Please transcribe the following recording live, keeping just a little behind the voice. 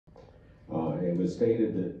it was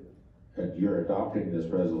stated that you're adopting this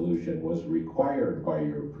resolution was required by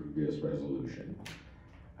your previous resolution.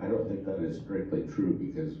 I don't think that is strictly true,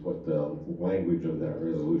 because what the language of that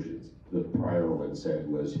resolution, the prior one said,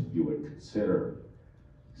 was you would consider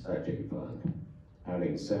such a fund.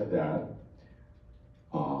 Having said that,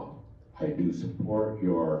 I do support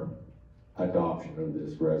your adoption of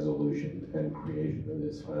this resolution and creation of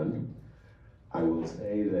this fund. I will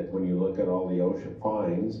say that when you look at all the OSHA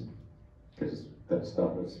fines, because that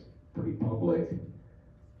stuff is pretty public,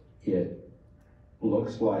 it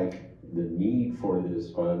looks like the need for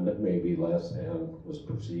this fund may be less than was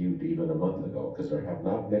perceived even a month ago, because there have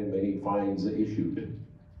not been many fines issued.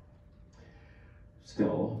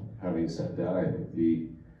 Still, having said that, I think the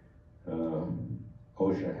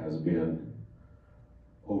OSHA has been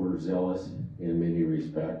overzealous in many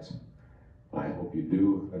respects. I hope you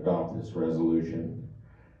do adopt this resolution,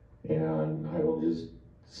 and I will just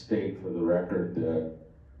state for the record that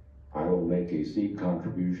I will make a seed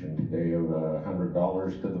contribution today of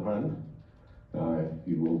 $100 to the fund.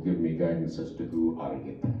 You will give me guidance as to who ought to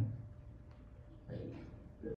get that.